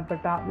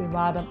പ്രധാനപ്പെട്ട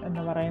വിവാദം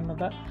എന്ന്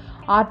പറയുന്നത്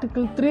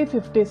ആർട്ടിക്കിൾ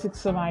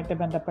 356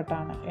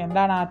 ബന്ധപ്പെട്ടാണ്.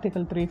 എന്താണ്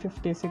article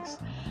 356?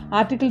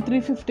 Article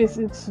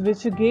 356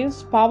 which gives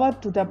power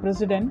to the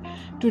president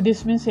to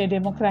dismiss a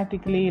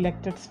democratically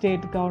elected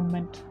state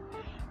government.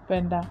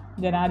 ഇപ്പോൾ എന്താ,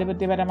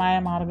 ജനാധിപത്യപരമായ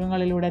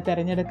മാർഗങ്ങളിലൂടെ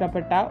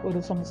തിരഞ്ഞെടുക്കപ്പെട്ട ഒരു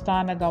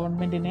സംസ്ഥാന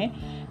ഗവൺമെൻറ്റിനെ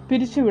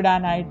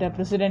പിരിച്ചുവിടാനായിട്ട്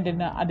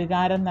പ്രസിഡൻറ്റിന്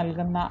അധികാരം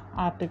നൽകുന്ന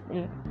ആർട്ടിക്കിൾ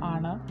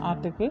ആണ്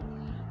ആർട്ടിക്കിൾ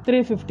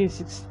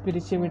 356.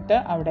 പിരിച്ചുവിട്ട്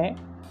അവിടെ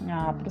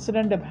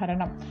പ്രസിഡന്റ്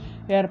ഭരണം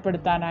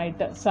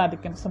ഏർപ്പെടുത്താനായിട്ട്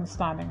സാധിക്കും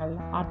സംസ്ഥാനങ്ങളിൽ.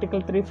 Article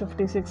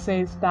 356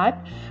 says that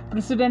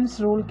president's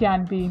rule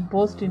can be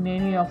imposed in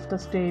any of the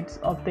states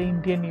of the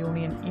Indian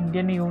Union.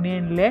 Indian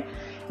യൂണിയനിലെ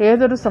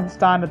ഏതൊരു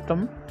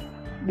സംസ്ഥാനത്തും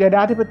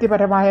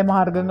ജനാധിപത്യപരമായ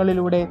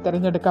മാർഗങ്ങളിലൂടെ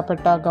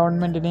തിരഞ്ഞെടുക്കപ്പെട്ട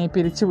ഗവൺമെൻറ്റിനെ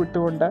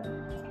പിരിച്ചുവിട്ടുകൊണ്ട്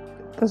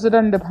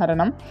പ്രസിഡന്റ്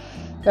ഭരണം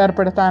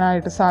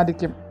ഏർപ്പെടുത്താനായിട്ട്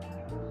സാധിക്കും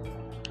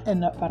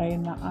എന്ന്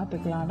പറയുന്ന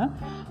ആർട്ടിക്കിളാണ്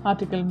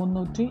article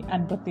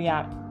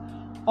 356.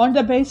 On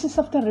the basis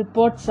of the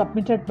report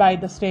submitted by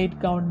the state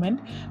government,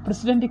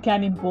 President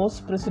can impose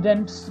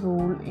President's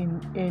rule in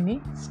any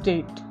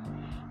state.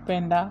 ഇപ്പോൾ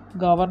എന്താ,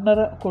 ഗവർണർ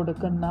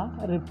കൊടുക്കുന്ന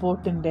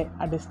റിപ്പോർട്ടിൻ്റെ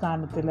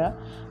അടിസ്ഥാനത്തിൽ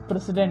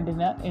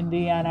പ്രസിഡൻറ്റിന് എന്ത്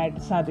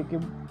ചെയ്യാനായിട്ട്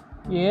സാധിക്കും?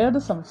 ഏത്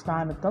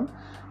സംസ്ഥാനത്തും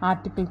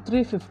ആർട്ടിക്കിൾ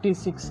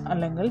 356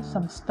 അല്ലെങ്കിൽ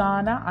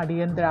സംസ്ഥാന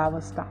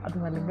അടിയന്തരാവസ്ഥ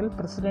അതുമല്ലെങ്കിൽ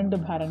പ്രസിഡന്റ്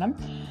ഭരണം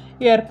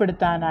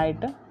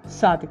ഏർപ്പെടുത്താനായിട്ട്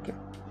സാധിക്കും.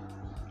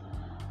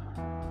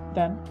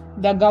 Then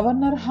the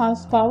governor has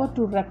power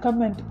to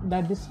recommend the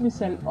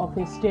dismissal of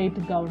a state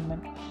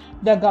government.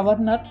 The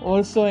governor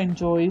also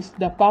enjoys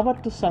the power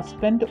to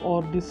suspend or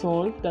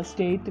dissolve the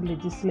state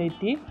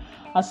legislative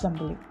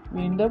assembly.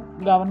 വീണ്ടും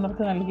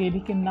ഗവർണർക്ക്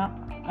നൽകിയിരിക്കുന്ന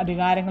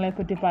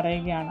അധികാരങ്ങളെപ്പറ്റി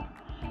പറയുകയാണ്.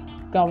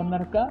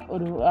 ഗവർണർക്ക്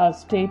ഒരു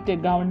സ്റ്റേറ്റ്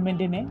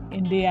ഗവൺമെൻറ്റിനെ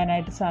എന്ത്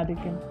ചെയ്യാനായിട്ട്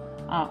സാധിക്കും?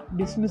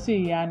 ഡിസ്മിസ്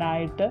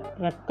ചെയ്യാനായിട്ട്,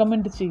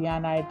 റെക്കമെൻഡ്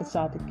ചെയ്യാനായിട്ട്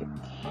സാധിക്കും.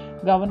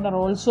 Governor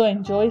also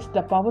enjoys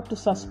the power to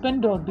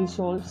suspend or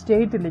dissolve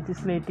state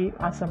legislative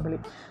assembly.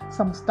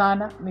 സംസ്ഥാന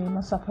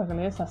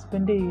നിയമസഭകളെ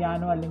സസ്പെൻഡ്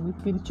ചെയ്യാനോ അല്ലെങ്കിൽ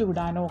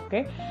പിരിച്ചുവിടാനോ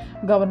ഒക്കെ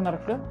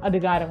ഗവർണർക്ക്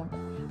അധികാരമുണ്ട്.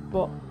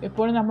 ഇപ്പോൾ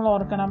എപ്പോഴും നമ്മൾ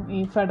ഓർക്കണം,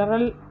 ഈ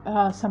ഫെഡറൽ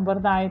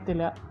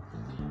സമ്പ്രദായത്തിൽ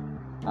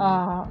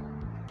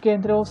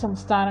കേന്ദ്രവും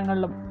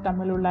സംസ്ഥാനങ്ങളിലും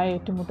തമ്മിലുള്ള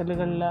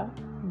ഏറ്റുമുട്ടലുകളിൽ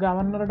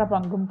ഗവർണറുടെ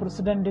പങ്കും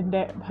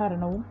പ്രസിഡൻറ്റിൻ്റെ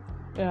ഭരണവും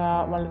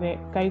വളരെ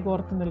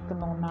കൈകോർത്ത്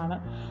നിൽക്കുന്ന ഒന്നാണ്.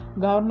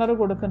 ഗവർണർ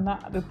കൊടുക്കുന്ന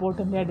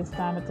റിപ്പോർട്ടിൻ്റെ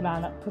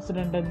അടിസ്ഥാനത്തിലാണ്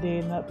പ്രസിഡന്റ് എന്ത്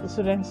ചെയ്യുന്നത്?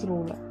 പ്രസിഡൻസ്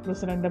റൂള്,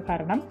 പ്രസിഡന്റ്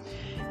ഭരണം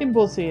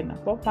ഇമ്പോസ് ചെയ്യുന്നത്.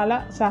 അപ്പോൾ പല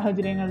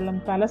സാഹചര്യങ്ങളിലും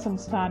പല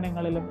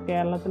സംസ്ഥാനങ്ങളിലും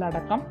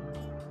കേരളത്തിലടക്കം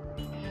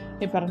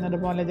ഈ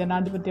പറഞ്ഞതുപോലെ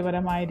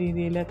ജനാധിപത്യപരമായ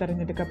രീതിയിൽ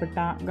തിരഞ്ഞെടുക്കപ്പെട്ട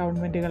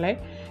ഗവൺമെൻറ്റുകളെ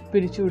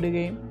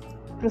പിരിച്ചുവിടുകയും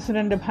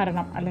പ്രസിഡന്റ്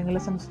ഭരണം അല്ലെങ്കിൽ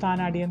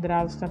സംസ്ഥാന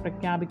അടിയന്തരാവസ്ഥ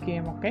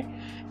പ്രഖ്യാപിക്കുകയും ഒക്കെ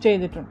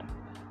ചെയ്തിട്ടുണ്ട്.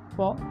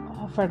 അപ്പോൾ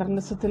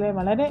ഫെഡറലിസത്തിലെ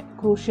വളരെ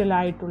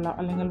ക്രൂഷ്യലായിട്ടുള്ള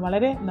അല്ലെങ്കിൽ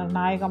വളരെ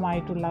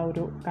നിർണായകമായിട്ടുള്ള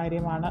ഒരു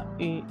കാര്യമാണ്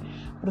ഈ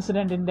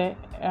പ്രസിഡൻറ്റിൻ്റെ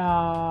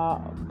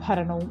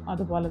ഭരണവും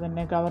അതുപോലെ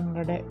തന്നെ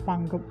ഗവർണറുടെ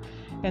പങ്കും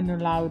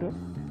എന്നുള്ള ആ ഒരു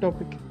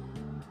ടോപ്പിക്.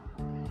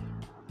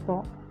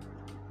 അപ്പോൾ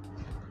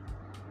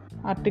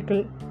ആർട്ടിക്കിൾ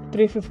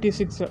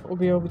 356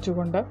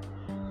 ഉപയോഗിച്ചുകൊണ്ട്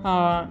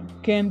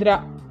കേന്ദ്ര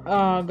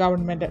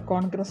ഗവൺമെൻറ്,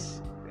 കോൺഗ്രസ്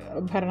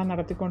ഭരണം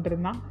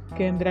നടത്തിക്കൊണ്ടിരുന്ന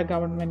കേന്ദ്ര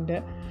ഗവൺമെൻറ്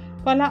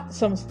പല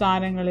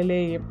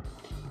സംസ്ഥാനങ്ങളിലെയും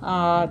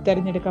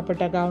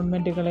തിരഞ്ഞെടുക്കപ്പെട്ട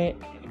ഗവൺമെൻറ്റുകളെ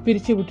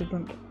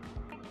പിരിച്ചുവിട്ടിട്ടുണ്ട്.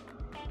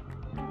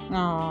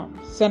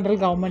 Central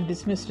government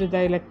dismissed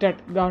the elected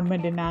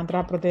government in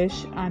Andhra Pradesh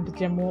and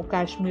Jammu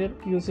Kashmir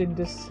using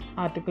this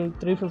Article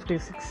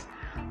 356.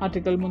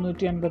 Article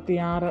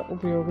 356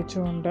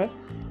 ഉപയോഗിച്ചുകൊണ്ട്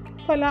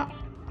പല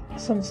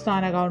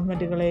സംസ്ഥാന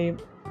ഗവൺമെൻറ്റുകളെയും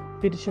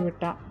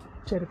പിരിച്ചുവിട്ട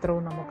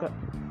ചരിത്രവും നമുക്ക്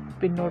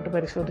പിന്നോട്ട്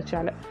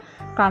പരിശോധിച്ചാൽ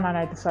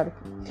കാണാനായിട്ട്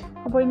സാധിക്കും.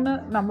 അപ്പോൾ ഇന്ന്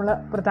നമ്മൾ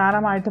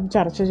പ്രധാനമായിട്ടും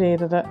ചർച്ച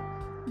ചെയ്തത്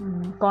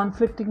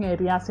conflicting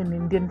areas in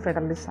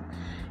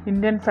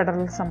Indian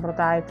federal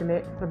സമ്പ്രദായത്തിലെ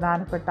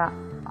പ്രധാനപ്പെട്ട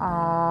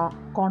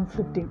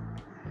കോൺഫ്ലിക്റ്റിംഗ്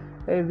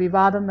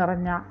വിവാദം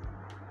നിറഞ്ഞ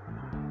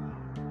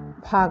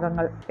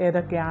ഭാഗങ്ങൾ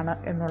ഏതൊക്കെയാണ്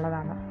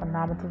എന്നുള്ളതാണ്.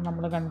 ഒന്നാമത്തത്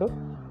നമ്മൾ കണ്ടു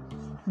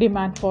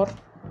demand for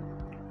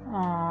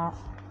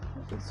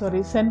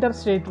centre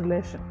state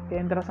relation,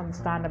 കേന്ദ്ര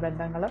സംസ്ഥാന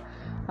ബന്ധങ്ങൾ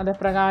അത്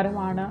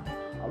പ്രകാരമാണ്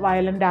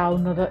വയലൻ്റ്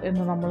ആവുന്നത്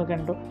എന്ന് നമ്മൾ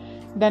കണ്ടു.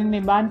 ദെൻ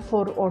ഡിമാൻഡ്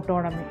ഫോർ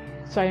ഓട്ടോണമി,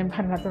 സ്വയം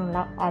ഭരണത്തിനുള്ള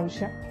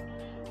ആവശ്യം.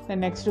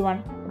 Next one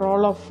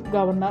role of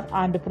governor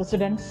and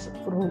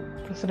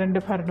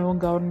president ഭരണവും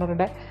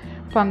ഗവർണറുടെ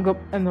പങ്കും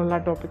എന്നുള്ള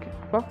ടോപ്പിക്ക്.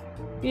 അപ്പോൾ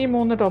ഈ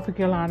 3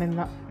 ടോപ്പിക്കുകളാണ്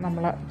ഇന്ന്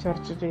നമ്മൾ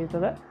ചർച്ച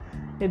ചെയ്തത്.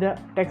 ഇത്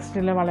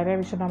ടെക്സ്റ്റിൽ വളരെ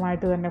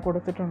വിശദമായിട്ട് തന്നെ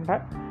കൊടുത്തിട്ടുണ്ട്.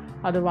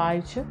 അത്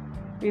വായിച്ച്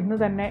ഇന്ന്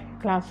തന്നെ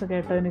ക്ലാസ്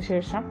കേട്ടതിന്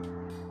ശേഷം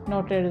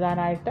നോട്ട്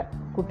എഴുതാനായിട്ട്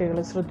കുട്ടികൾ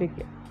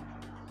ശ്രദ്ധിക്കുക.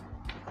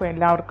 അപ്പോൾ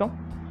എല്ലാവർക്കും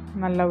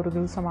നല്ല ഒരു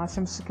ദിവസം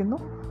ആശംസിക്കുന്നു.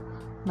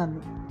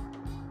 നന്ദി.